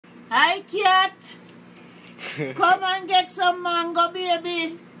Hi, cat. Come and get some mango,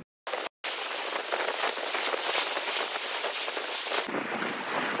 baby.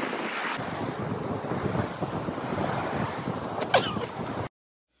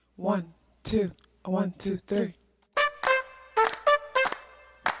 One, two, 1, 2, 3.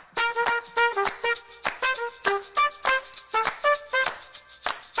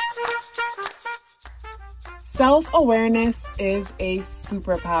 Self-awareness is a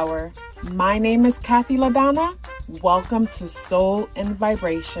superpower. My name is KathyLaDonna. Welcome to Soul and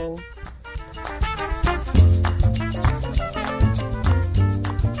Vibration.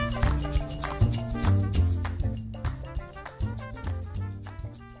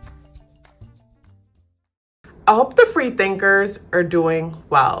 I hope the free thinkers are doing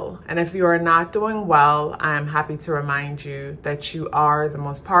well. And if you are not doing well, I am happy to remind you that you are the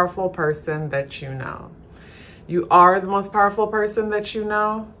most powerful person that you know. You are the most powerful person that you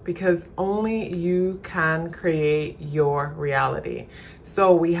know because only you can create your reality.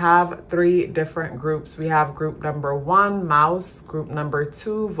 So we have 3 different groups. We have group number 1, mouse, group number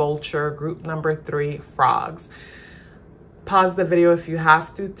 2, vulture, group number 3, frogs. Pause the video if you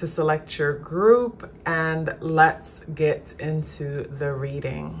have to select your group, and let's get into the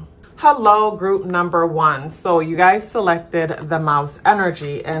reading. Hello, group number 1. So you guys selected the mouse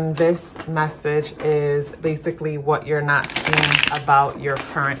energy, and this message is basically what you're not seeing about your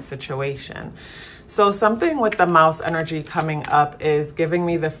current situation. So something with the mouse energy coming up is giving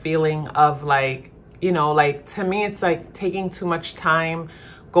me the feeling of like, you know, like to me, it's like taking too much time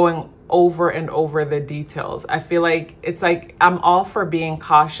going over and over the details. I feel like it's like I'm all for being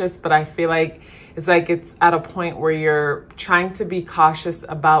cautious, but I feel like it's at a point where you're trying to be cautious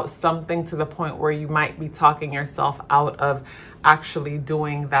about something to the point where you might be talking yourself out of actually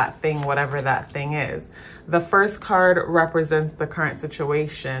doing that thing, whatever that thing is. The first card represents the current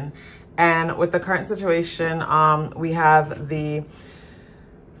situation. And with the current situation, we have the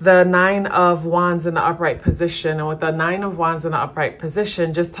 9 of Wands in the upright position. And with the 9 of Wands in the upright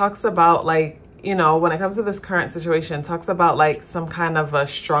position just talks about like, you know, when it comes to this current situation, talks about like some kind of a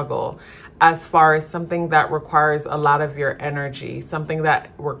struggle as far as something that requires a lot of your energy, something that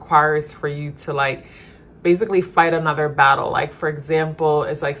requires for you to like basically fight another battle. Like for example,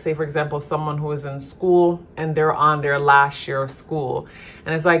 it's like, say for example, someone who is in school and they're on their last year of school.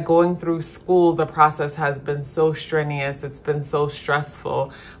 And it's like going through school, the process has been so strenuous, it's been so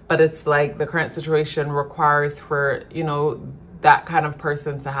stressful, but it's like the current situation requires for, you know, that kind of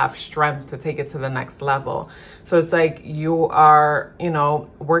person to have strength to take it to the next level. So it's like you are, you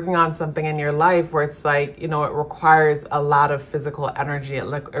know, working on something in your life where it's like, you know, it requires a lot of physical energy. It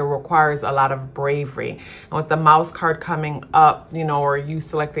requires a lot of bravery. And with the mouse card coming up, you know, or you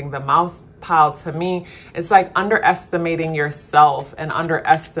selecting the mouse pile, to me, it's like underestimating yourself and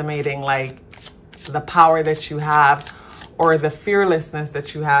underestimating like the power that you have or the fearlessness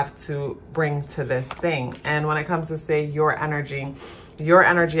that you have to bring to this thing. And when it comes to say your energy,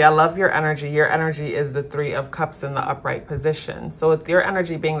 I love your energy. Your energy is the 3 of Cups in the upright position. So with your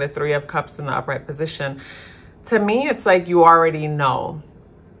energy being the 3 of Cups in the upright position, to me, it's like you already know.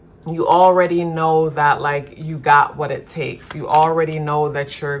 You already know that like you got what it takes. You already know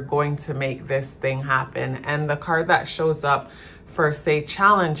that you're going to make this thing happen. And the card that shows up for say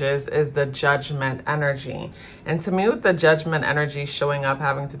challenges is the Judgment energy. And to me, with the Judgment energy showing up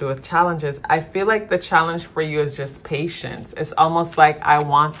having to do with challenges, I feel like the challenge for you is just patience. It's almost like I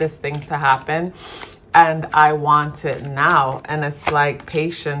want this thing to happen and I want it now. And it's like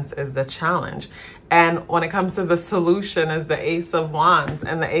patience is the challenge. And when it comes to the solution is the Ace of Wands,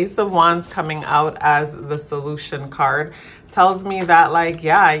 and the Ace of Wands coming out as the solution card tells me that like,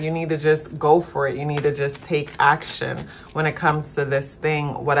 yeah, you need to just go for it. You need to just take action when it comes to this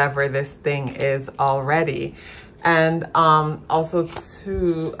thing, whatever this thing is already. And also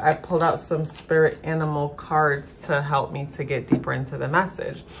too, I pulled out some spirit animal cards to help me to get deeper into the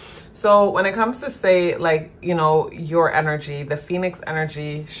message. So when it comes to say like, you know, your energy, the Phoenix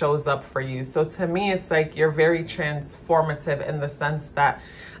energy shows up for you. So to me, it's like you're very transformative in the sense that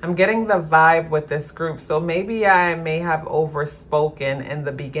I'm getting the vibe with this group. So maybe I may have overspoken in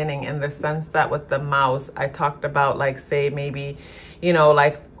the beginning in the sense that with the mouse, I talked about like, say maybe, you know,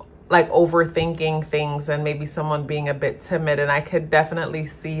 like overthinking things and maybe someone being a bit timid. And I could definitely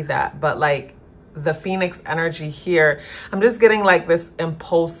see that. But like the Phoenix energy here, I'm just getting like this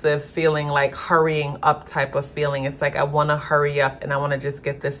impulsive feeling, like hurrying up type of feeling. It's like I want to hurry up and I want to just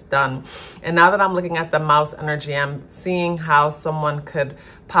get this done. And now that I'm looking at the mouse energy, I'm seeing how someone could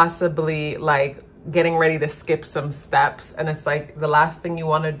possibly like getting ready to skip some steps. And it's like the last thing you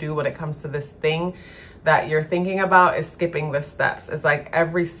want to do when it comes to this thing that you're thinking about is skipping the steps. It's like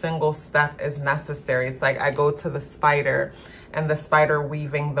every single step is necessary. It's like I go to the spider and the spider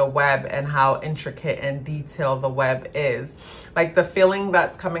weaving the web and how intricate and detailed the web is. Like the feeling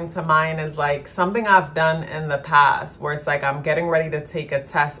that's coming to mind is like something I've done in the past where it's like I'm getting ready to take a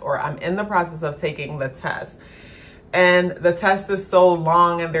test, or I'm in the process of taking the test. And the test is so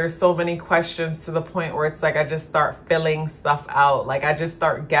long and there's so many questions to the point where it's like I just start filling stuff out. Like I just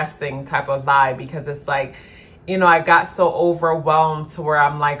start guessing type of vibe, because it's like, you know, I got so overwhelmed to where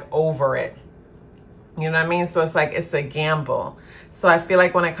I'm like over it. You know what I mean? So it's like, it's a gamble. So I feel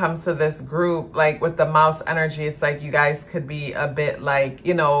like when it comes to this group, like with the mouse energy, it's like you guys could be a bit like,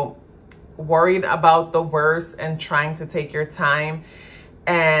 you know, worried about the worst and trying to take your time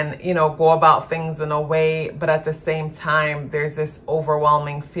and, you know, go about things in a way. But at the same time, there's this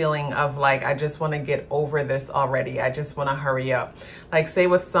overwhelming feeling of like, I just want to get over this already. I just want to hurry up. Like say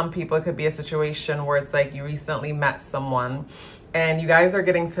with some people, it could be a situation where it's like you recently met someone and you guys are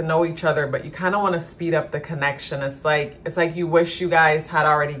getting to know each other, but you kind of want to speed up the connection. It's like you wish you guys had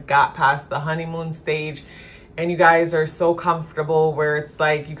already got past the honeymoon stage, and you guys are so comfortable where it's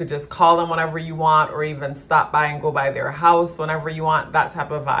like you could just call them whenever you want, or even stop by and go by their house whenever you want, that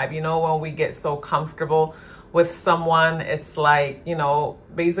type of vibe. You know, when we get so comfortable with someone, it's like, you know,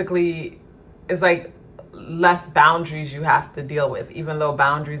 basically it's like less boundaries you have to deal with, even though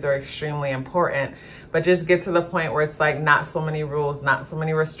boundaries are extremely important. But just get to the point where it's like not so many rules, not so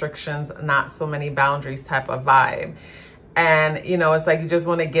many restrictions, not so many boundaries type of vibe. And, you know, it's like you just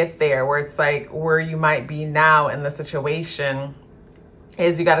want to get there where it's like where you might be now in the situation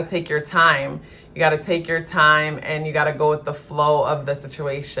is you got to take your time. You got to take your time and you got to go with the flow of the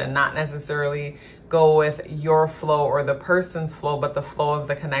situation, not necessarily go with your flow or the person's flow, but the flow of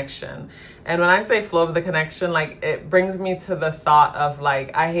the connection. And when I say flow of the connection, like it brings me to the thought of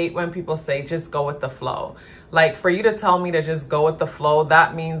like, I hate when people say just go with the flow. Like for you to tell me to just go with the flow,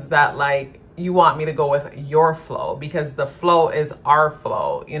 that means that like you want me to go with your flow, because the flow is our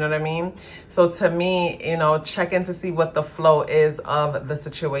flow. You know what I mean? So to me, you know, check in to see what the flow is of the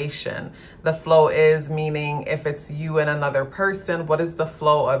situation. The flow is meaning if it's you and another person, what is the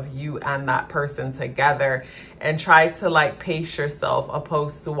flow of you and that person together? And try to like pace yourself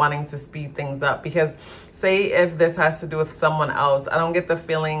opposed to wanting to speed things up. Because say if this has to do with someone else, I don't get the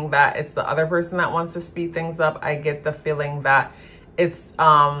feeling that it's the other person that wants to speed things up. I get the feeling that it's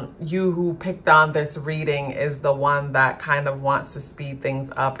you who picked on this reading is the one that kind of wants to speed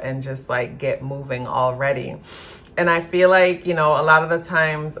things up and just like get moving already. And I feel like, you know, a lot of the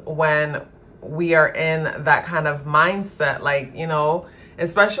times when we are in that kind of mindset, like, you know,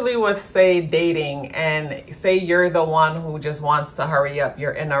 especially with say dating, and say you're the one who just wants to hurry up,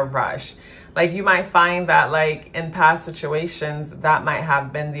 you're in a rush. Like you might find that like in past situations, that might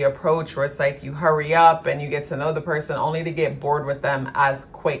have been the approach where it's like you hurry up and you get to know the person only to get bored with them as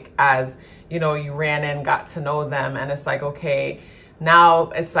quick as, you know, you ran in, got to know them. And it's like, okay,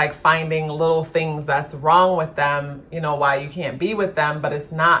 now it's like finding little things that's wrong with them, you know, why you can't be with them. But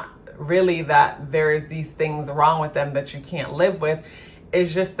it's not really that there's these things wrong with them that you can't live with.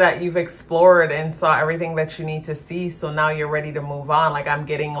 It's just that you've explored and saw everything that you need to see. So now you're ready to move on. Like I'm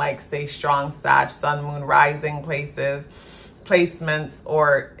getting like, say, strong Sag, Sun, Moon, Rising placements,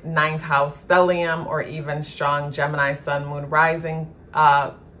 or 9th house stellium, or even strong Gemini, Sun, Moon, Rising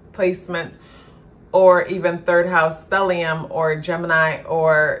placements, or even 3rd house stellium or Gemini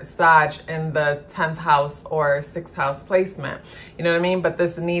or Sag in the 10th house or 6th house placement. You know what I mean? But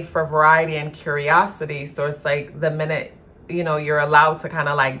this need for variety and curiosity. So it's like the minute, you know, you're allowed to kind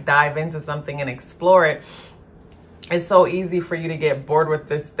of like dive into something and explore it, it's so easy for you to get bored with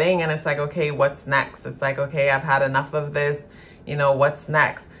this thing. And it's like, okay, what's next? It's like, okay, I've had enough of this, you know, what's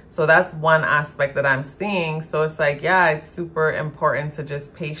next? So that's one aspect that I'm seeing. So it's like, yeah, it's super important to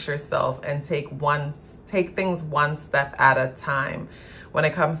just pace yourself and take things one step at a time when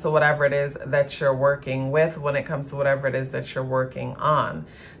it comes to whatever it is that you're working with, when it comes to whatever it is that you're working on.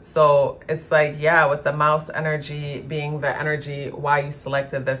 So it's like, yeah, with the mouse energy being the energy why you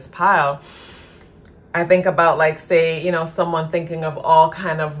selected this pile, I think about like, say, you know, someone thinking of all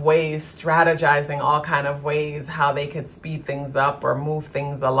kind of ways, strategizing all kind of ways how they could speed things up or move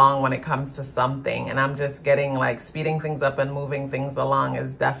things along when it comes to something. And I'm just getting like speeding things up and moving things along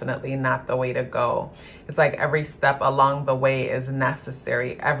is definitely not the way to go. It's like every step along the way is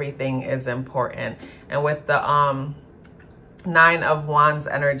necessary. Everything is important. And with the 9 of Wands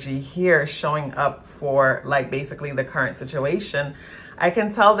energy here showing up for like basically the current situation, I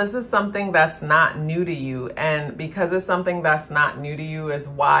can tell this is something that's not new to you. And because it's something that's not new to you is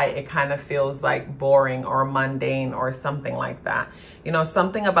why it kind of feels like boring or mundane or something like that. You know,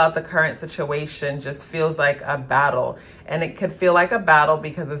 something about the current situation just feels like a battle. And it could feel like a battle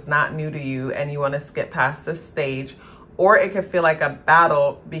because it's not new to you and you want to skip past this stage. Or it could feel like a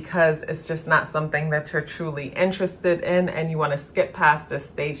battle because it's just not something that you're truly interested in and you want to skip past this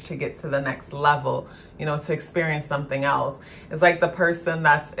stage to get to the next level, you know, to experience something else. It's like the person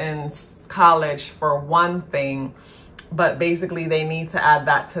that's in college for one thing, but basically they need to add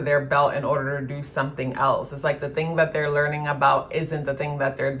that to their belt in order to do something else. It's like the thing that they're learning about isn't the thing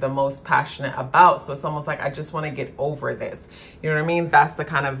that they're the most passionate about. So it's almost like, I just want to get over this. You know what I mean? That's the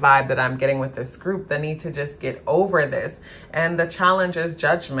kind of vibe that I'm getting with this group. The need to just get over this. And the challenge is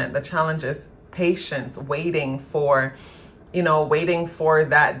judgment. The challenge is patience, waiting for, you know, waiting for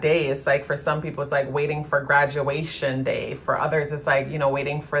that day. It's like for some people, it's like waiting for graduation day. For others, it's like, you know,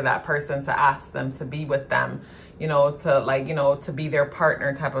 waiting for that person to ask them to be with them, you know, to like, you know, to be their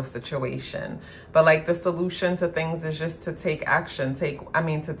partner type of situation. But like the solution to things is just to take action, take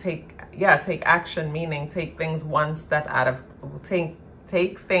action, meaning take things one step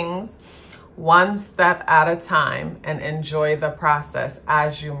take things one step at a time and enjoy the process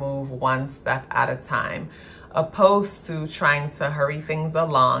as you move one step at a time, opposed to trying to hurry things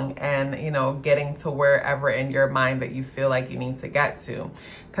along and, you know, getting to wherever in your mind that you feel like you need to get to.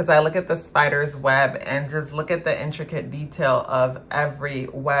 Because I look at the spider's web and just look at the intricate detail of every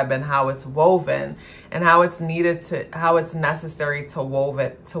web and how it's woven and how it's necessary to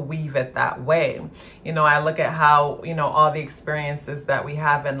weave it that way. You know, I look at how, you know, all the experiences that we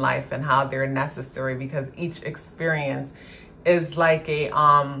have in life and how they're necessary, because each experience is like a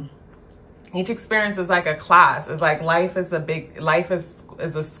class. It's like life is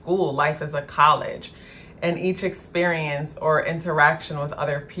a school, life is a college. And each experience or interaction with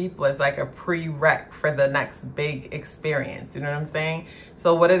other people is like a prereq for the next big experience. You know what I'm saying?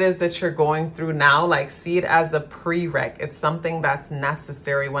 So what it is that you're going through now, like see it as a prereq. It's something that's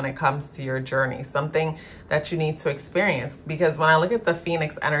necessary when it comes to your journey, something that you need to experience. Because when I look at the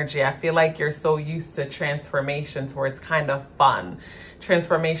Phoenix energy, I feel like you're so used to transformations where it's kind of fun.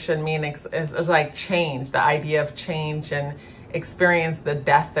 Transformation means is like change, the idea of change, and experience the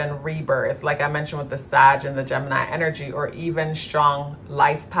death and rebirth, like I mentioned with the Sag and the Gemini energy, or even strong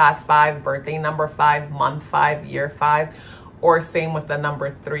life path 5, birthday number 5, month 5, year 5, or same with the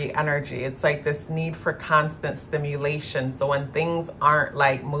number 3 energy. It's like this need for constant stimulation. So when things aren't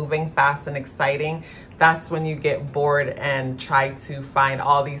like moving fast and exciting, that's when you get bored and try to find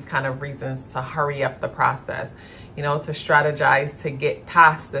all these kind of reasons to hurry up the process, you know, to strategize to get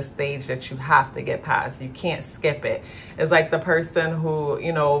past the stage that you have to get past. You can't skip it. It's like the person who,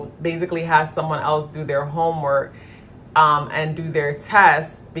 you know, basically has someone else do their homework and do their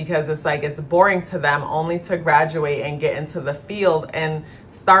tests because it's like it's boring to them, only to graduate and get into the field and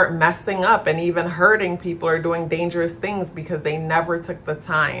start messing up and even hurting people or doing dangerous things because they never took the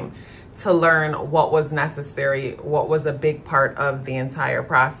time to learn what was necessary, what was a big part of the entire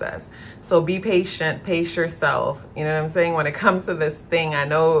process. So be patient, pace yourself. You know what I'm saying? When it comes to this thing, I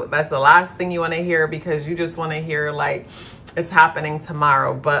know that's the last thing you want to hear because you just want to hear like it's happening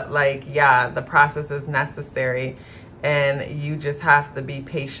tomorrow. But like, yeah, the process is necessary and you just have to be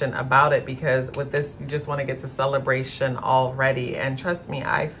patient about it, because with this, you just want to get to celebration already. And trust me,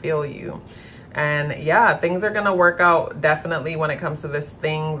 I feel you. And yeah, things are going to work out definitely when it comes to this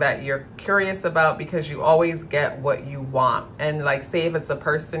thing that you're curious about, because you always get what you want. And like, say if it's a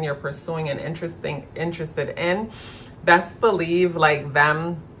person you're pursuing and interested in, best believe like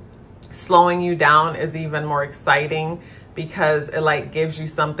them slowing you down is even more exciting, because it like gives you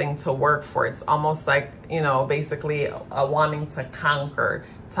something to work for. It's almost like, you know, basically a wanting to conquer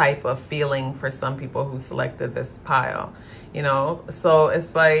type of feeling for some people who selected this pile, you know? So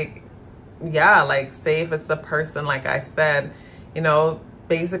it's like, yeah, like say if it's a person, like I said, you know,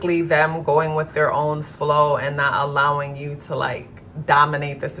 basically them going with their own flow and not allowing you to like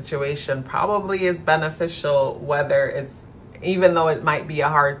dominate the situation probably is beneficial, whether it's, even though it might be a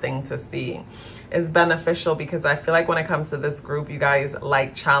hard thing to see, is beneficial, because I feel like when it comes to this group, you guys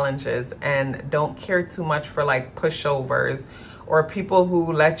like challenges and don't care too much for like pushovers or people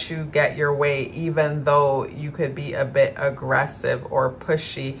who let you get your way, even though you could be a bit aggressive or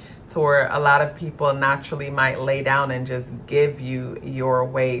pushy, to where a lot of people naturally might lay down and just give you your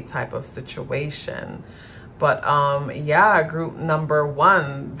way type of situation. But yeah, group number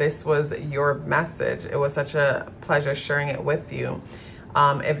 1, this was your message. It was such a pleasure sharing it with you.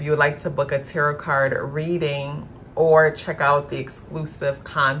 If you would like to book a tarot card reading or check out the exclusive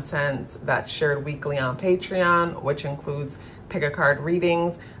content that's shared weekly on Patreon, which includes pick a card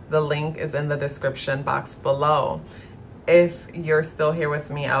readings, the link is in the description box below. If you're still here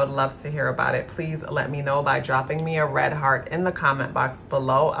with me, I would love to hear about it. Please let me know by dropping me a red heart in the comment box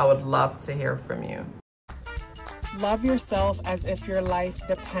below. I would love to hear from you. Love yourself as if your life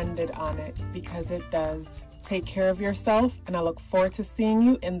depended on it, because it does. Take care of yourself, and I look forward to seeing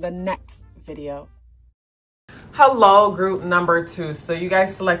you in the next video. Hello, group number 2. So you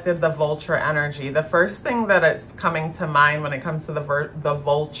guys selected the vulture energy. The first thing that is coming to mind when it comes to the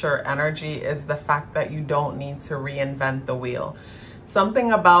vulture energy is the fact that you don't need to reinvent the wheel.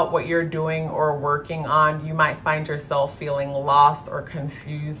 Something about what you're doing or working on, you might find yourself feeling lost or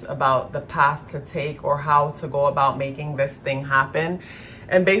confused about the path to take or how to go about making this thing happen.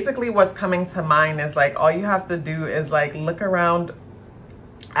 And basically what's coming to mind is like, all you have to do is like look around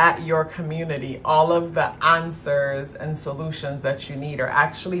at your community. All of the answers and solutions that you need are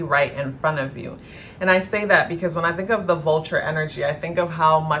actually right in front of you. And I say that because when I think of the vulture energy, I think of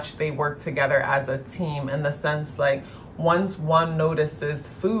how much they work together as a team, in the sense like once one notices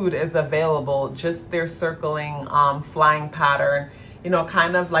food is available, just their circling flying pattern, you know,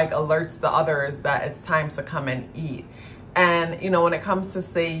 kind of like alerts the others that it's time to come and eat. And, you know, when it comes to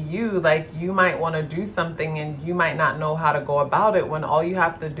say you, like you might want to do something and you might not know how to go about it, when all you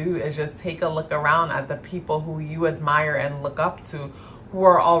have to do is just take a look around at the people who you admire and look up to, who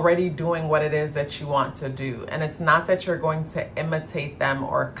are already doing what it is that you want to do. And it's not that you're going to imitate them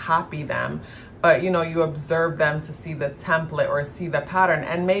or copy them, but, you know, you observe them to see the template or see the pattern.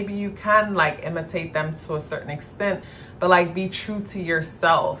 And maybe you can like imitate them to a certain extent, but like be true to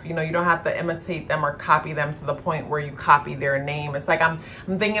yourself. You know, you don't have to imitate them or copy them to the point where you copy their name. It's like I'm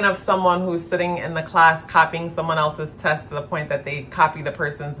thinking of someone who's sitting in the class copying someone else's test to the point that they copy the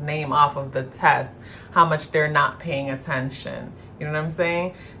person's name off of the test, how much they're not paying attention. You know what I'm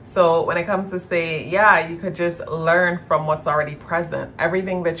saying? So when it comes to say, yeah, you could just learn from what's already present.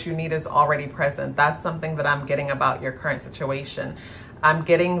 Everything that you need is already present. That's something that I'm getting about your current situation. I'm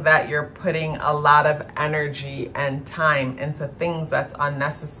getting that you're putting a lot of energy and time into things that's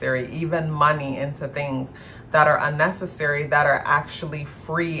unnecessary, even money into things that are unnecessary, that are actually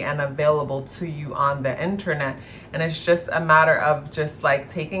free and available to you on the internet. And it's just a matter of just like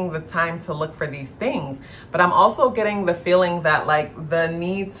taking the time to look for these things. But I'm also getting the feeling that like the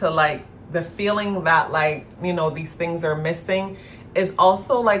need to like, the feeling that like, you know, these things are missing is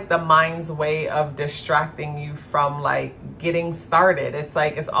also like the mind's way of distracting you from like getting started. It's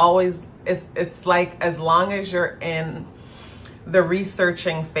like, it's always, it's like as long as you're in the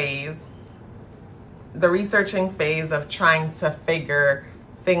researching phase of trying to figure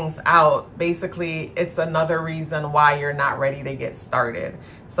things out, basically it's another reason why you're not ready to get started.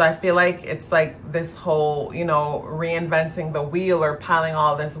 So I feel like it's like this whole, you know, reinventing the wheel or piling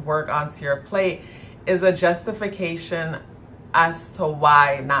all this work onto your plate is a justification as to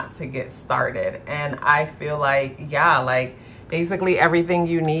why not to get started. And I feel like, yeah, like basically everything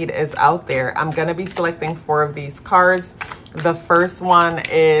you need is out there. I'm going to be selecting 4 of these cards. The first one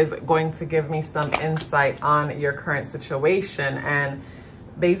is going to give me some insight on your current situation. And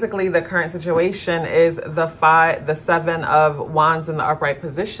basically the current situation is the 7 of Wands in the upright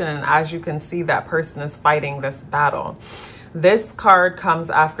position. And as you can see, that person is fighting this battle. This card comes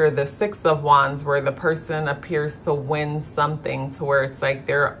after the 6 of Wands, where the person appears to win something, to where it's like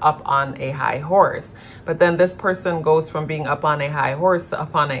they're up on a high horse. But then this person goes from being up on a high horse to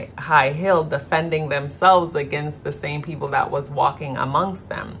up on a high hill, defending themselves against the same people that was walking amongst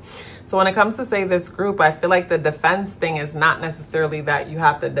them. So when it comes to say this group, I feel like the defense thing is not necessarily that you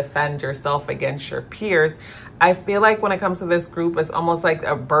have to defend yourself against your peers. I feel like when it comes to this group, it's almost like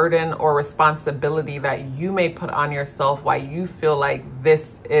a burden or responsibility that you may put on yourself while you feel like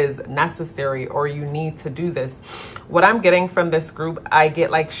this is necessary or you need to do this. What I'm getting from this group, I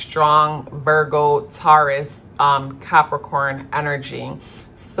get like strong Virgo, Taurus, Capricorn energy,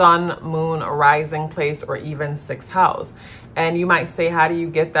 sun, moon, rising place, or even 6th house. And you might say, how do you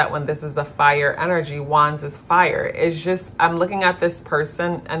get that when this is the fire energy? Wands is fire. It's just, I'm looking at this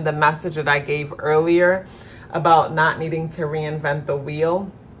person and the message that I gave earlier about not needing to reinvent the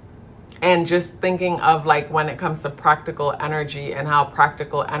wheel, and just thinking of like when it comes to practical energy and how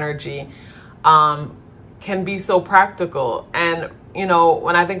practical energy can be so practical. And, you know,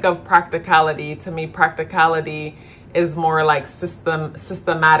 when I think of practicality, to me, practicality is more like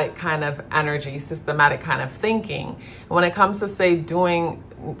systematic kind of energy, systematic kind of thinking. And when it comes to say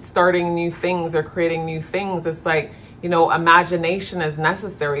starting new things or creating new things, it's like, you know, imagination is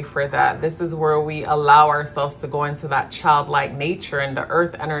necessary for that. This is where we allow ourselves to go into that childlike nature, and the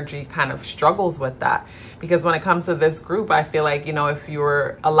earth energy kind of struggles with that. Because when it comes to this group, I feel like, you know, if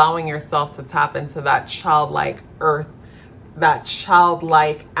you're allowing yourself to tap into that childlike earth that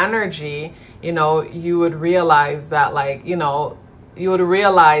childlike energy, you know, you would realize that, like, you know, you would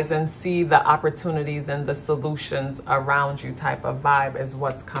realize and see the opportunities and the solutions around you type of vibe is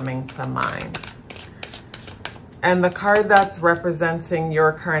what's coming to mind. And the card that's representing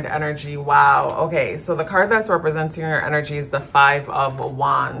your current energy, wow. Okay, so the card that's representing your energy is the Five of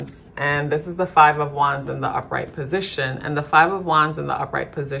Wands. And this is the Five of Wands in the upright position. And the Five of Wands in the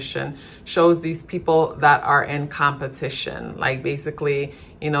upright position shows these people that are in competition. Like basically,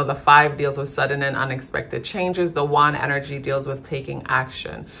 you know, the Five deals with sudden and unexpected changes. The Wand energy deals with taking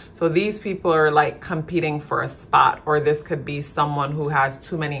action. So these people are like competing for a spot, or this could be someone who has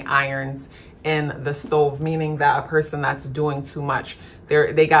too many irons in the stove, meaning that a person that's doing too much,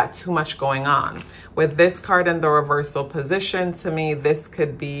 they got too much going on. With this card in the reversal position, to me, this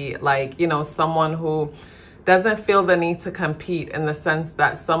could be like, you know, someone who doesn't feel the need to compete, in the sense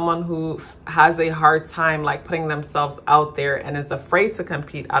that someone who has a hard time like putting themselves out there and is afraid to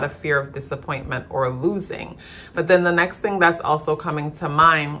compete out of fear of disappointment or losing. But then the next thing that's also coming to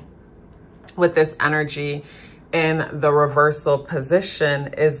mind with this energy in the reversal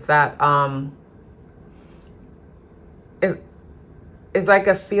position is that is like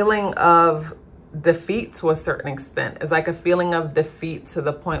a feeling of defeat to a certain extent. It's like a feeling of defeat to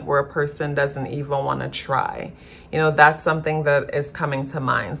the point where a person doesn't even want to try. You know, that's something that is coming to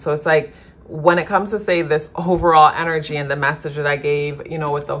mind. So it's like, when it comes to say this overall energy and the message that I gave, you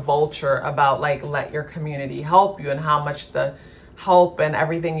know, with the vulture about like, let your community help you, and how much the help and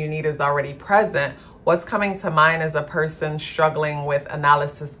everything you need is already present, what's coming to mind is a person struggling with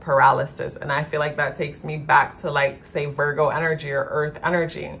analysis paralysis. And I feel like that takes me back to like, say, Virgo energy or earth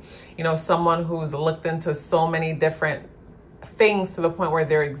energy. You know, someone who's looked into so many different things to the point where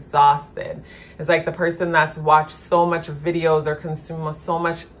they're exhausted. It's like the person that's watched so much videos or consumed so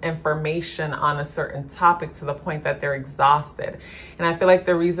much information on a certain topic to the point that they're exhausted. And I feel like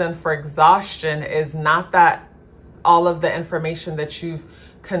the reason for exhaustion is not that all of the information that you've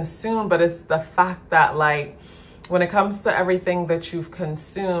consumed, but it's the fact that like, when it comes to everything that you've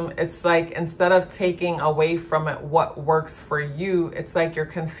consumed, it's like, instead of taking away from it what works for you, it's like you're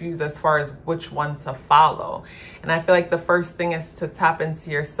confused as far as which one to follow. And I feel like the first thing is to tap into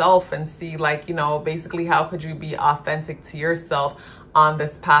yourself and see, like, you know, basically how could you be authentic to yourself on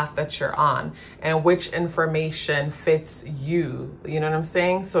this path that you're on, and which information fits you. You know what I'm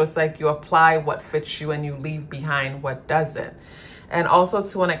saying? So it's like you apply what fits you and you leave behind what doesn't. And also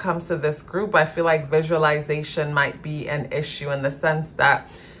too, when it comes to this group, I feel like visualization might be an issue, in the sense that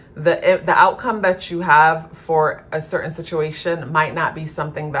the outcome that you have for a certain situation might not be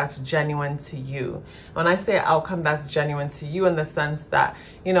something that's genuine to you. When I say outcome that's genuine to you, in the sense that,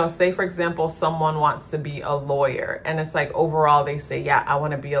 you know, say for example, someone wants to be a lawyer, and it's like overall they say, yeah, I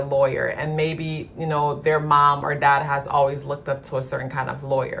want to be a lawyer. And maybe, you know, their mom or dad has always looked up to a certain kind of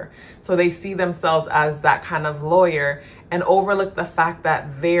lawyer. So they see themselves as that kind of lawyer, and overlook the fact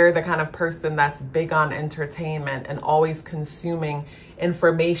that they're the kind of person that's big on entertainment and always consuming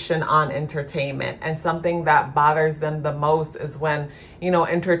information on entertainment. And something that bothers them the most is when, you know,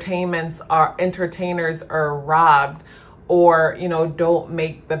 entertainers are robbed, or, you know, don't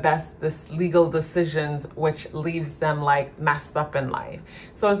make the best legal decisions, which leaves them like messed up in life.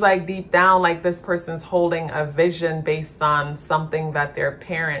 So it's like deep down, like this person's holding a vision based on something that their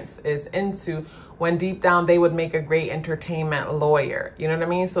parents is into, when deep down they would make a great entertainment lawyer. You know what I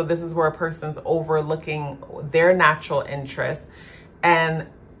mean? So this is where a person's overlooking their natural interests. And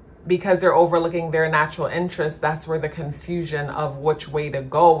because they're overlooking their natural interests, that's where the confusion of which way to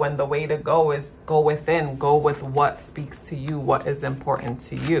go, when the way to go is go within, go with what speaks to you, what is important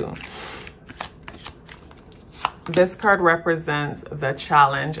to you. This card represents the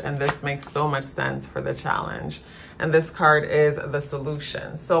challenge, and this makes so much sense for the challenge. And this card is the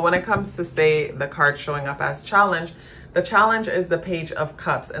solution. So when it comes to, say, the card showing up as challenge, the challenge is the Page of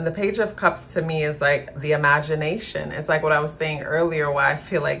Cups. And the Page of Cups to me is like the imagination. It's like what I was saying earlier, why I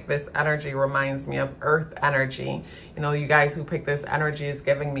feel like this energy reminds me of earth energy. You know, you guys who pick this energy is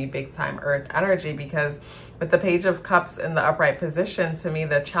giving me big time earth energy, because with the Page of Cups in the upright position, to me,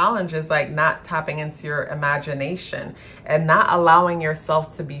 the challenge is like not tapping into your imagination and not allowing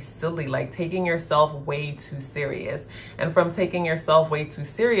yourself to be silly, like taking yourself way too serious. And from taking yourself way too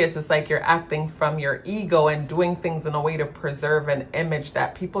serious, it's like you're acting from your ego and doing things in a way to preserve an image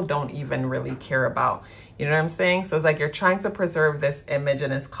that people don't even really care about. You know what I'm saying? So it's like you're trying to preserve this image,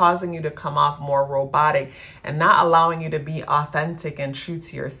 and it's causing you to come off more robotic and not allowing you to be authentic and true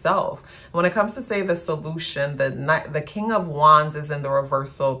to yourself. When it comes to, say, the solution, the King of Wands is in the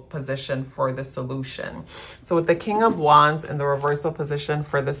reversal position for the solution. So with the King of Wands in the reversal position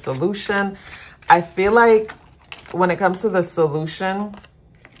for the solution, I feel like when it comes to the solution,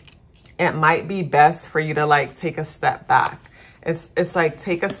 it might be best for you to like take a step back. It's like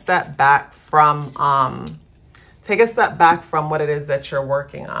take a step back from what it is that you're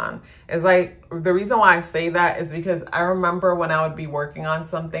working on. It's like, the reason why I say that is because I remember when I would be working on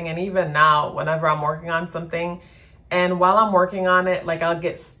something, and even now, whenever I'm working on something, and while I'm working on it, like I'll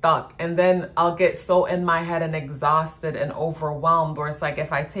get stuck, and then I'll get so in my head and exhausted and overwhelmed, where it's like,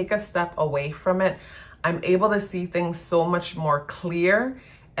 if I take a step away from it, I'm able to see things so much more clear.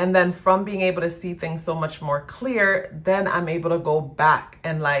 And then from being able to see things so much more clear, then I'm able to go back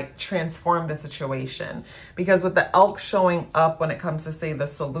and like transform the situation. Because with the elk showing up when it comes to say the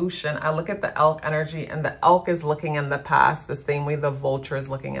solution, I look at the elk energy, and the elk is looking in the past the same way the vulture is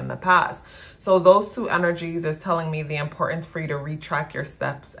looking in the past. So those two energies is telling me the importance for you to retrack your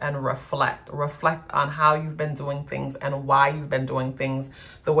steps and reflect on how you've been doing things and why you've been doing things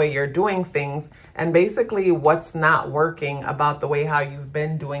the way you're doing things, and basically what's not working about the way how you've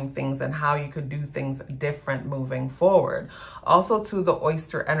been doing things and how you could do things different moving forward. Also to the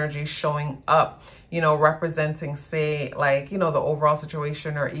oyster energy showing up, you know, representing, say, like, you know, the overall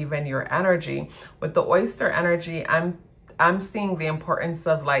situation or even your energy. With the oyster energy, I'm seeing the importance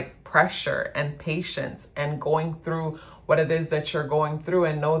of like pressure and patience and going through what it is that you're going through,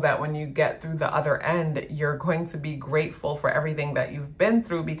 and know that when you get through the other end, you're going to be grateful for everything that you've been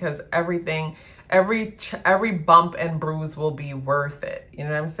through, because everything, every bump and bruise will be worth it. You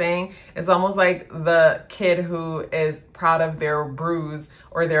know what I'm saying? It's almost like the kid who is proud of their bruise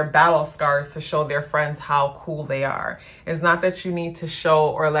or their battle scars to show their friends how cool they are. It's not that you need to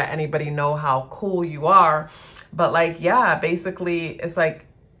show or let anybody know how cool you are, but like, yeah, basically it's like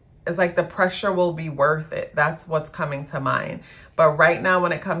the pressure will be worth it. That's what's coming to mind. But right now,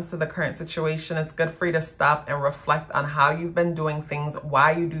 when it comes to the current situation, it's good for you to stop and reflect on how you've been doing things,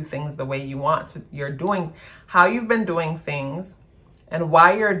 why you do things the way you want to. You're doing how you've been doing things and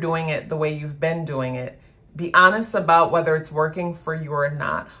why you're doing it the way you've been doing it. Be honest about whether it's working for you or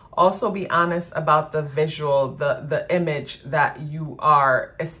not. Also be honest about the visual, the image that you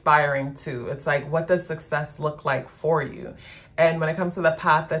are aspiring to. It's like, what does success look like for you? And when it comes to the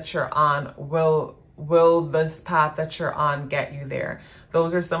path that you're on, will this path that you're on get you there?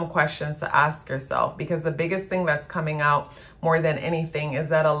 Those are some questions to ask yourself, because the biggest thing that's coming out more than anything is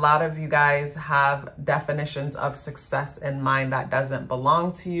that a lot of you guys have definitions of success in mind that doesn't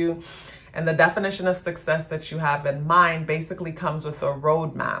belong to you. And the definition of success that you have in mind basically comes with a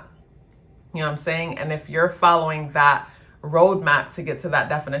roadmap. You know what I'm saying? And if you're following that roadmap to get to that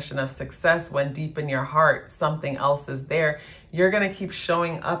definition of success, when deep in your heart something else is there, you're going to keep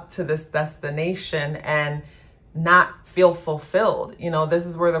showing up to this destination and not feel fulfilled. You know, this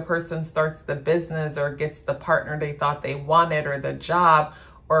is where the person starts the business or gets the partner they thought they wanted, or the job,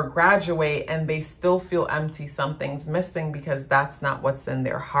 or graduate, and they still feel empty. Something's missing because that's not what's in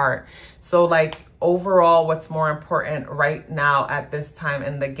their heart. So like, overall, what's more important right now at this time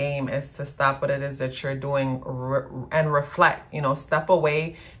in the game is to stop what it is that you're doing and reflect. You know, step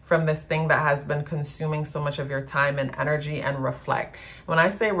away from this thing that has been consuming so much of your time and energy, and reflect. When I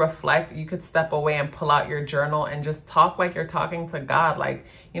say reflect, you could step away and pull out your journal and just talk like you're talking to God. Like,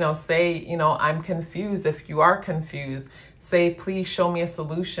 you know, say, you know, I'm confused. If you are confused, say, please show me a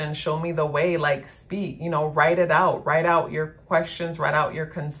solution, show me the way. Like, speak, you know, write it out, write out your questions, write out your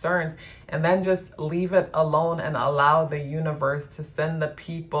concerns, and then just leave it alone and allow the universe to send the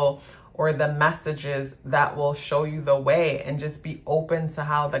people or the messages that will show you the way, and just be open to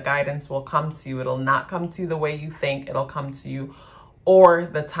how the guidance will come to you. It'll not come to you the way you think, it'll come to you or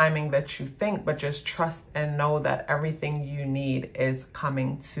the timing that you think, but just trust and know that everything you need is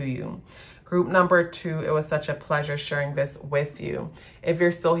coming to you. Group number 2, it was such a pleasure sharing this with you. If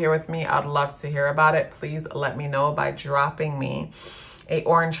you're still here with me, I'd love to hear about it. Please let me know by dropping me an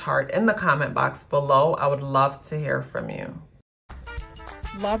orange heart in the comment box below. I would love to hear from you.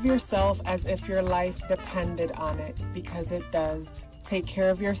 Love yourself as if your life depended on it, because it does. Take care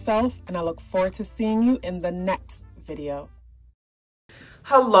of yourself, and I look forward to seeing you in the next video.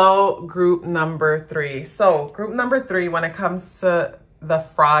 Hello, group number 3. So group number 3, when it comes to the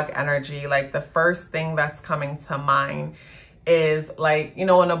frog energy, like, the first thing that's coming to mind is, like, you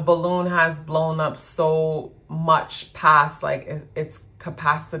know, when a balloon has blown up so much past like its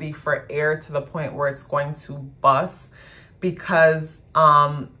capacity for air, to the point where it's going to bust because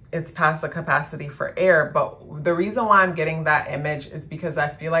it's past the capacity for air. But the reason why I'm getting that image is because I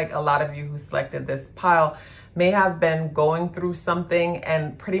feel like a lot of you who selected this pile may have been going through something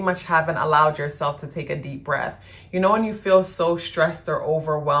and pretty much haven't allowed yourself to take a deep breath. You know, when you feel so stressed or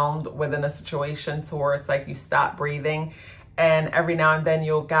overwhelmed within a situation to where it's like you stop breathing and every now and then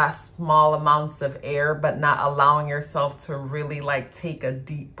you'll gasp small amounts of air, but not allowing yourself to really like take a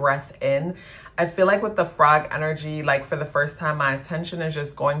deep breath in. I feel like with the frog energy, like for the first time, my attention is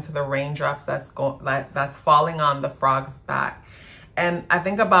just going to the raindrops that's falling on the frog's back. And I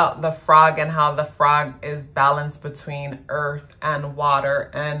think about the frog and how the frog is balanced between earth and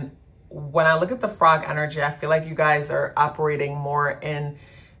water. And when I look at the frog energy, I feel like you guys are operating more in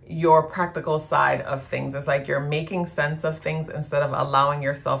your practical side of things. It's like you're making sense of things instead of allowing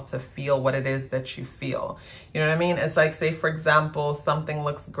yourself to feel what it is that you feel. You know what I mean? It's like, say, for example, something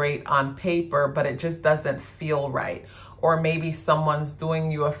looks great on paper, but it just doesn't feel right. Or maybe someone's doing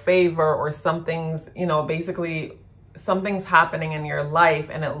you a favor, or something's, you know, basically something's happening in your life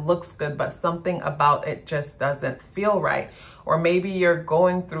and it looks good, but something about it just doesn't feel right. Or maybe you're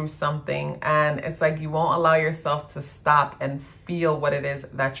going through something and it's like you won't allow yourself to stop and feel what it is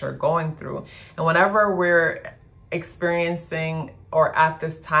that you're going through. And whenever we're experiencing or at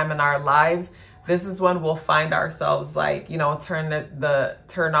this time in our lives, this is when we'll find ourselves like, you know, turn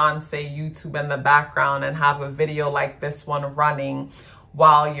on, say, YouTube in the background and have a video like this one running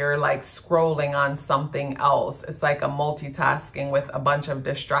while you're like scrolling on something else. It's like a multitasking with a bunch of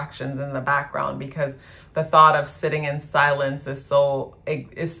distractions in the background, because the thought of sitting in silence is so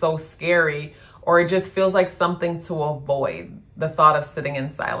scary, or it just feels like something to avoid, the thought of sitting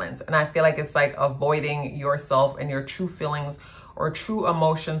in silence. And I feel like it's like avoiding yourself and your true feelings or true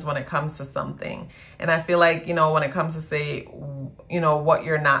emotions when it comes to something. And I feel like, you know, when it comes to, say, you know, what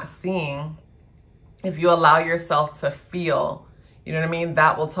you're not seeing, if you allow yourself to feel, you know what I mean,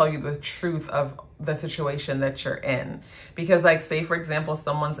 that will tell you the truth of the situation that you're in. Because like, say, for example,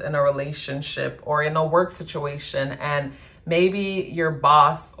 someone's in a relationship or in a work situation, and maybe your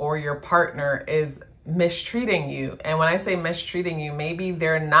boss or your partner is mistreating you. And when I say mistreating you, maybe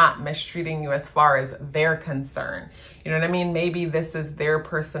they're not mistreating you as far as they're concerned. You know what I mean? Maybe this is their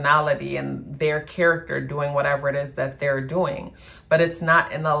personality and their character doing whatever it is that they're doing, but it's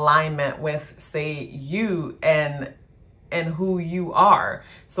not in alignment with, say, you and who you are.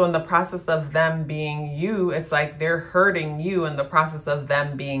 So in the process of them being you, it's like they're hurting you in the process of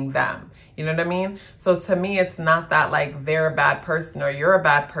them being them. You know what I mean? So to me, it's not that like they're a bad person or you're a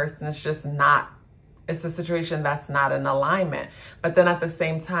bad person. It's just not, it's a situation that's not in alignment. But then at the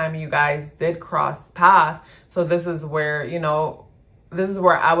same time, you guys did cross paths. So this is where, you know, this is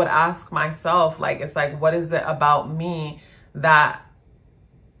where I would ask myself, like, it's like, what is it about me that,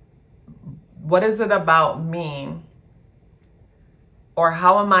 what is it about me? Or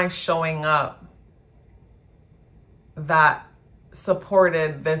how am I showing up that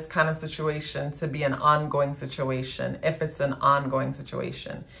supported this kind of situation to be an ongoing situation, if it's an ongoing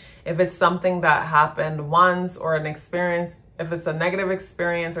situation? If it's something that happened once, or an experience, if it's a negative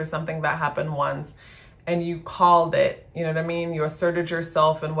experience or something that happened once and you called it, you know what I mean? You asserted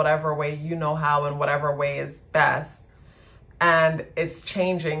yourself in whatever way you know how, in whatever way is best, and it's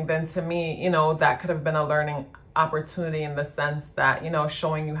changing, then to me, you know, that could have been a learning opportunity in the sense that, you know,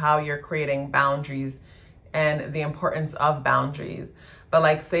 showing you how you're creating boundaries and the importance of boundaries. But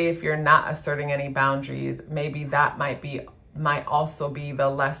like, say, if you're not asserting any boundaries, maybe that might also be the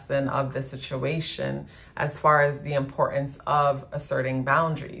lesson of the situation as far as the importance of asserting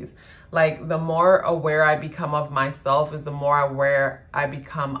boundaries. Like, the more aware I become of myself is the more aware I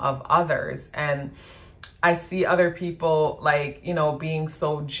become of others. And I see other people, like, you know, being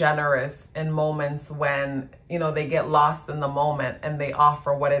so generous in moments when, you know, they get lost in the moment and they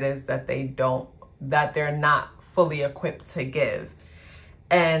offer what it is that they're not fully equipped to give.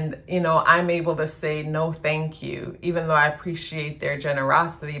 And, you know, I'm able to say no, thank you, even though I appreciate their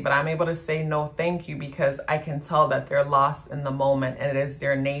generosity, but I'm able to say no, thank you, because I can tell that they're lost in the moment and it is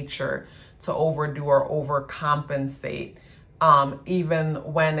their nature to overdo or overcompensate. Even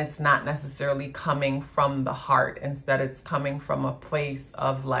when it's not necessarily coming from the heart. Instead, it's coming from a place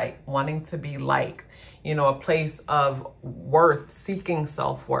of like wanting to be liked, you know, a place of worth, seeking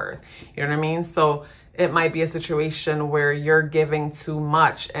self-worth. You know what I mean? So it might be a situation where you're giving too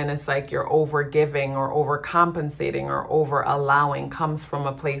much and it's like you're over giving or overcompensating or over allowing, comes from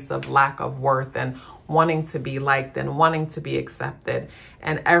a place of lack of worth and wanting to be liked and wanting to be accepted.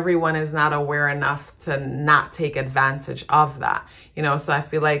 And everyone is not aware enough to not take advantage of that. You know, so I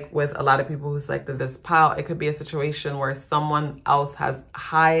feel like with a lot of people who's like this pile, it could be a situation where someone else,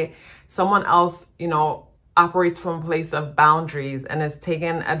 you know, operates from a place of boundaries and is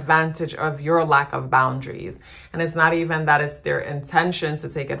taking advantage of your lack of boundaries. And it's not even that it's their intention to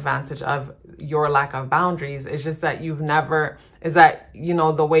take advantage of your lack of boundaries. It's just that you've never is that, you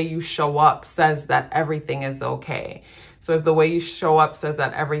know, the way you show up says that everything is okay. So if the way you show up says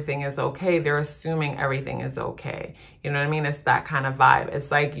that everything is okay, they're assuming everything is okay. You know what I mean? It's that kind of vibe. It's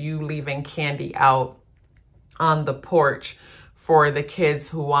like you leaving candy out on the porch for the kids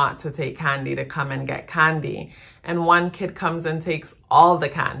who want to take candy to come and get candy. And one kid comes and takes all the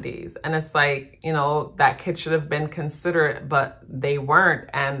candies. And it's like, you know, that kid should have been considerate, but they weren't.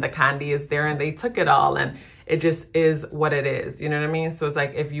 And the candy is there and they took it all. And it just is what it is. You know what I mean? So it's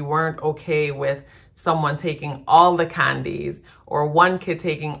like, if you weren't okay with someone taking all the candies or one kid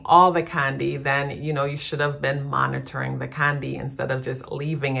taking all the candy, then, you know, you should have been monitoring the candy instead of just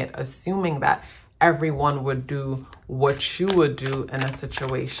leaving it, assuming that everyone would do what you would do in a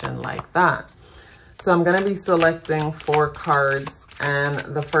situation like that. So I'm going to be selecting 4 cards, and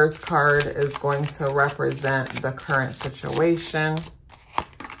the first card is going to represent the current situation.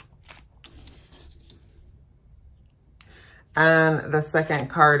 And the second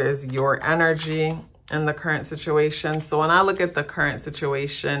card is your energy in the current situation. So when I look at the current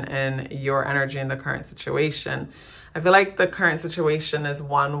situation and your energy in the current situation, I feel like the current situation is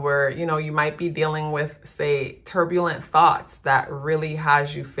one where, you know, you might be dealing with, say, turbulent thoughts that really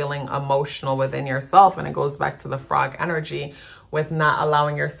has you feeling emotional within yourself. And it goes back to the frog energy with not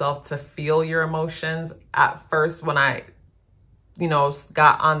allowing yourself to feel your emotions. At first, when I, you know,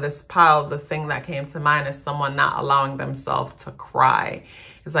 got on this pile, the thing that came to mind is someone not allowing themselves to cry.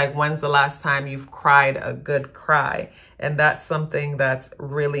 It's like, when's the last time you've cried a good cry? And that's something that's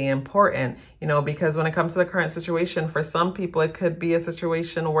really important, you know, because when it comes to the current situation, for some people, it could be a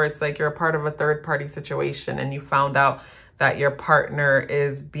situation where it's like you're a part of a third party situation and you found out that your partner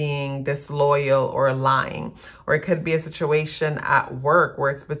is being disloyal or lying. Or it could be a situation at work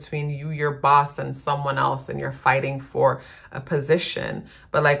where it's between you, your boss, and someone else, and you're fighting for a position.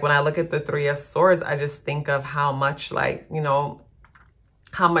 But like when I look at the 3 of Swords, I just think of how much, like, you know,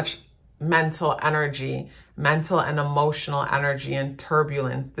 how much mental energy, mental and emotional energy and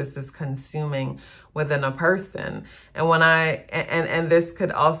turbulence this is consuming within a person. And when and this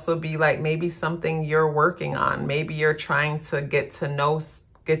could also be like maybe something you're working on. Maybe you're trying to get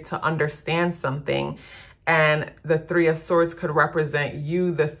to understand something. And the 3 of Swords could represent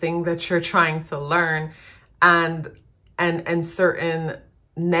you, the thing that you're trying to learn, and certain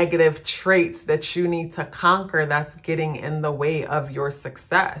negative traits that you need to conquer that's getting in the way of your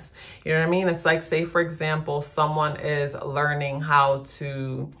success. You know what I mean? It's like, say, for example, someone is learning how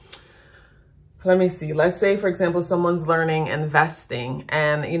to, let me see, let's say, for example, someone's learning investing,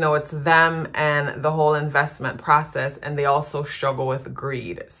 and, you know, it's them and the whole investment process, and they also struggle with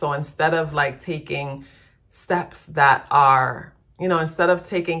greed. So instead of like taking steps that are, you know, instead of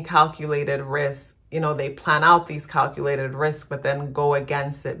taking calculated risks, you know, they plan out these calculated risks, but then go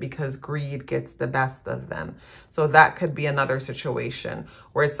against it because greed gets the best of them. So that could be another situation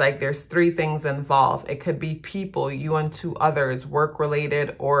where it's like there's 3 things involved. It could be people, you and 2 others,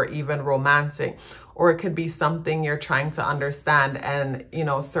 work-related or even romantic. Or it could be something you're trying to understand and, you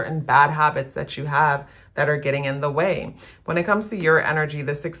know, certain bad habits that you have that are getting in the way. When it comes to your energy,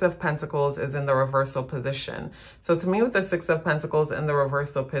 the 6 of Pentacles is in the reversal position. So to me, with the 6 of Pentacles in the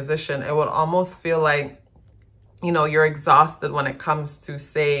reversal position, it would almost feel like, you know, you're exhausted when it comes to,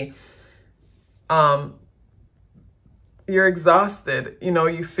 say, you're exhausted, you know,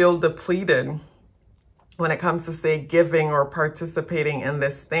 you feel depleted when it comes to, say, giving or participating in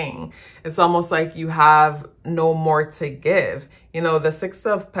this thing. It's almost like you have no more to give. You know, the 6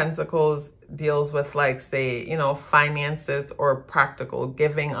 of Pentacles deals with, like, say, you know, finances or practical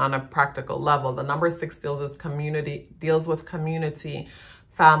giving on a practical level. The number 6 deals with community,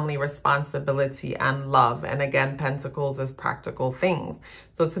 family responsibility, and love. And again, Pentacles is practical things.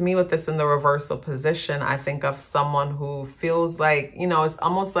 So to me, with this in the reversal position, I think of someone who feels like, you know, it's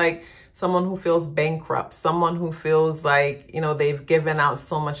almost like someone who feels bankrupt, someone who feels like, you know, they've given out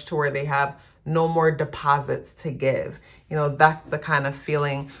so much to where they have no more deposits to give. You know, that's the kind of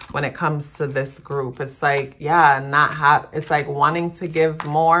feeling when it comes to this group. It's like, yeah, it's like wanting to give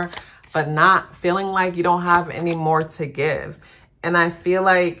more, but not feeling like you don't have any more to give. And I feel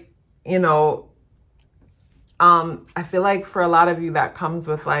like, you know, I feel like for a lot of you that comes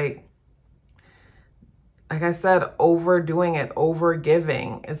with like I said, overdoing it, over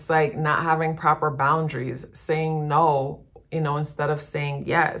giving. It's like not having proper boundaries, saying no, you know, instead of saying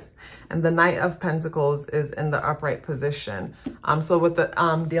yes. And the Knight of Pentacles is in the upright position. So with the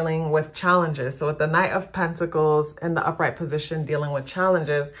dealing with challenges. So with the Knight of Pentacles in the upright position dealing with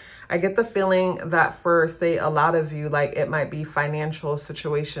challenges, I get the feeling that for, say, a lot of you, like it might be financial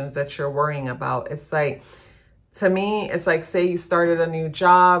situations that you're worrying about. It's like, to me, it's like, say you started a new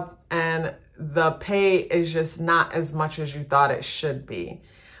job and the pay is just not as much as you thought it should be.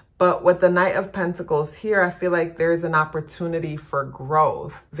 But with the Knight of Pentacles here, I feel like there's an opportunity for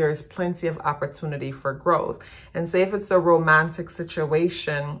growth. There's plenty of opportunity for growth. And say if it's a romantic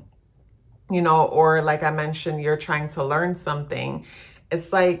situation, you know, or like I mentioned, you're trying to learn something.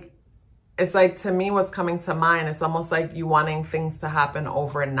 It's like to me, what's coming to mind, it's almost like you wanting things to happen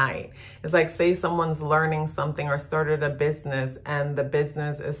overnight. It's like, say someone's learning something or started a business and the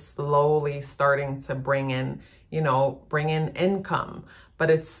business is slowly starting to bring in income, but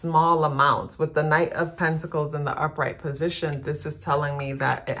it's small amounts. With the Knight of Pentacles in the upright position, this is telling me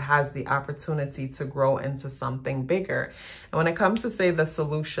that it has the opportunity to grow into something bigger. And when it comes to, say, the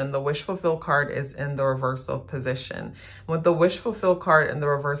solution, the wish fulfill card is in the reversal position. With the wish fulfill card in the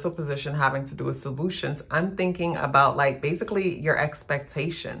reversal position having to do with solutions, I'm thinking about like basically your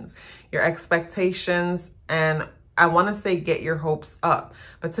expectations, and I want to say get your hopes up.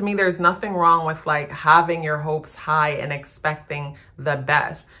 But to me, there's nothing wrong with like having your hopes high and expecting the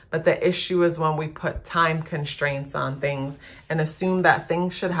best. But the issue is when we put time constraints on things and assume that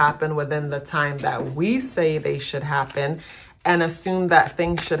things should happen within the time that we say they should happen, and assume that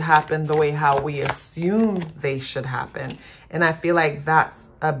things should happen the way how we assume they should happen. And I feel like that's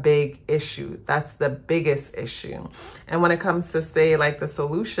a big issue. That's the biggest issue. And when it comes to, say, like the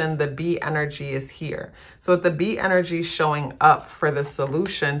solution, the B energy is here. So with the B energy showing up for the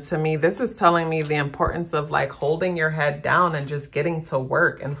solution, to me, this is telling me the importance of like holding your head down and just getting to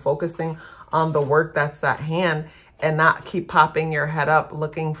work and focusing on the work that's at hand, and not keep popping your head up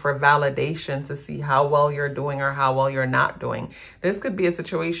looking for validation to see how well you're doing or how well you're not doing. This could be a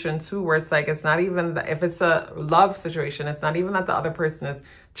situation too where it's like, it's not even if it's a love situation, it's not even that the other person is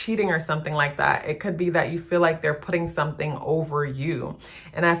cheating or something like that. It could be that you feel like they're putting something over you.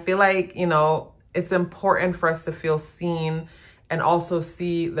 And I feel like, you know, it's important for us to feel seen and also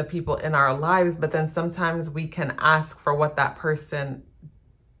see the people in our lives. But then sometimes we can ask for what that person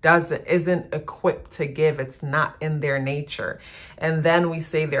isn't equipped to give. It's not in their nature. And then we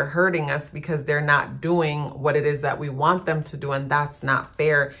say they're hurting us because they're not doing what it is that we want them to do. And that's not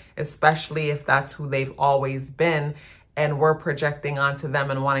fair, especially if that's who they've always been. And we're projecting onto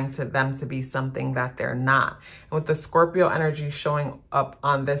them and wanting them to be something that they're not. And with the Scorpio energy showing up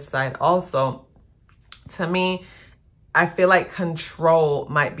on this side also, to me, I feel like control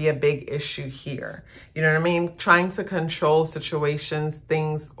might be a big issue here. You know what I mean? Trying to control situations,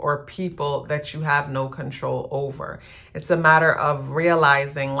 things, or people that you have no control over. It's a matter of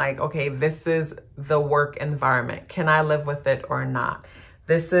realizing like, okay, this is the work environment. Can I live with it or not?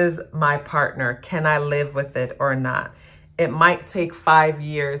 This is my partner. Can I live with it or not? It might take 5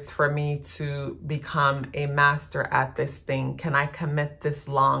 years for me to become a master at this thing. Can I commit this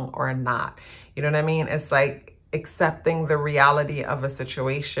long or not? You know what I mean? It's like accepting the reality of a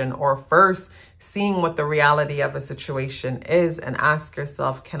situation, or first seeing what the reality of a situation is and ask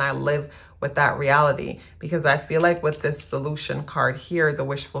yourself, can I live with that reality? Because I feel like with this solution card here, the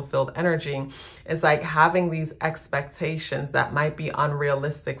wish fulfilled energy, is like having these expectations that might be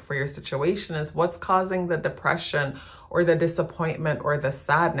unrealistic for your situation is what's causing the depression or the disappointment or the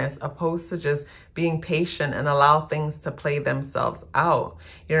sadness, opposed to just being patient and allow things to play themselves out.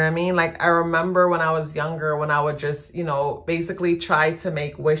 You know what I mean? Like I remember when I was younger, when I would just, you know, basically try to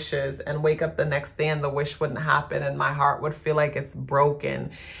make wishes and wake up the next day and the wish wouldn't happen and my heart would feel like it's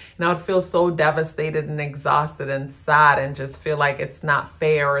broken. And I would feel so devastated and exhausted and sad and just feel like it's not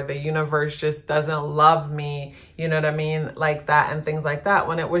fair or the universe just doesn't love me, you know what I mean? Like that and things like that,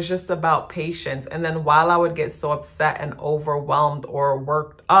 when it was just about patience. And then while I would get so upset and overwhelmed or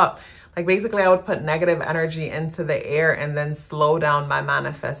worked up, like basically I would put negative energy into the air and then slow down my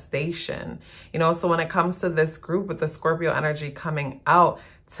manifestation. You know, so when it comes to this group with the Scorpio energy coming out,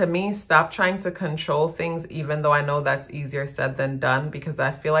 to me, stop trying to control things, even though I know that's easier said than done, because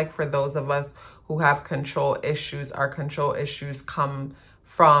I feel like for those of us who have control issues, our control issues come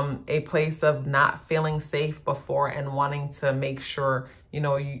from a place of not feeling safe before and wanting to make sure, you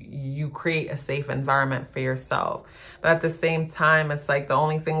know, you create a safe environment for yourself. But at the same time, it's like the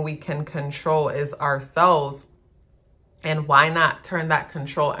only thing we can control is ourselves. And why not turn that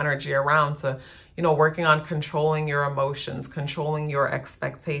control energy around to, you know, working on controlling your emotions, controlling your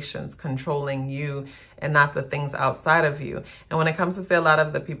expectations, controlling you and not the things outside of you. And when it comes to, say, a lot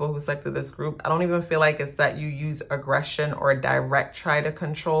of the people who selected this group, I don't even feel like it's that you use aggression or direct try to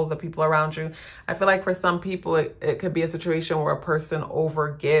control the people around you. I feel like for some people, it could be a situation where a person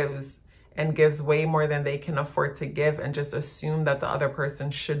overgives and gives way more than they can afford to give and just assume that the other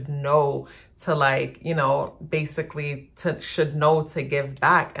person should know to, like, you know, basically should know to give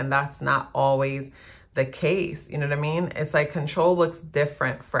back. And that's not always the case. You know what I mean? It's like control looks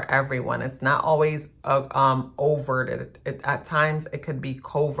different for everyone. It's not always overted. At times it could be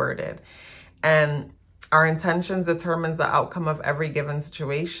coverted. And our intentions determines the outcome of every given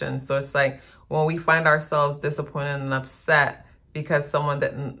situation. So it's like when we find ourselves disappointed and upset because someone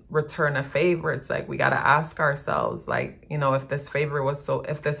didn't return a favor, it's like we got to ask ourselves, like, you know, if this favor was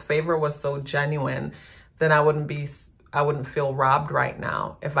so genuine, then I wouldn't feel robbed right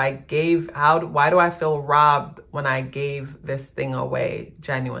now. If I gave out, why do I feel robbed when I gave this thing away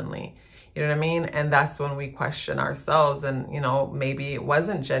genuinely? You know what I mean? And that's when we question ourselves, and, you know, maybe it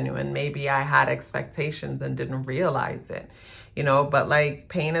wasn't genuine. Maybe I had expectations and didn't realize it, you know, but like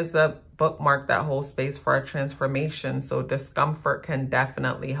pain is a bookmark that holds space for our transformation. So discomfort can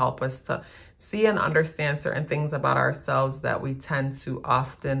definitely help us to see and understand certain things about ourselves that we tend to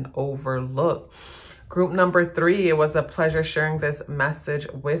often overlook. Group number 3, it was a pleasure sharing this message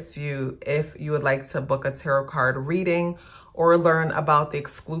with you. If you would like to book a tarot card reading or learn about the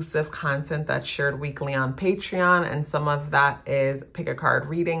exclusive content that's shared weekly on Patreon, and some of that is pick a card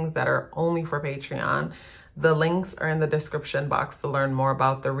readings that are only for Patreon. The links are in the description box to learn more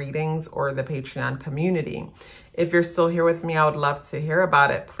about the readings or the Patreon community. If you're still here with me, I would love to hear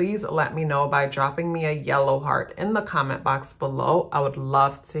about it. Please let me know by dropping me a yellow heart in the comment box below. I would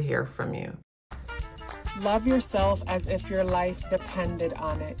love to hear from you. Love yourself as if your life depended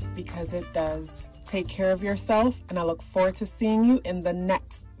on it, because it does. Take care of yourself, and I look forward to seeing you in the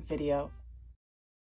next video.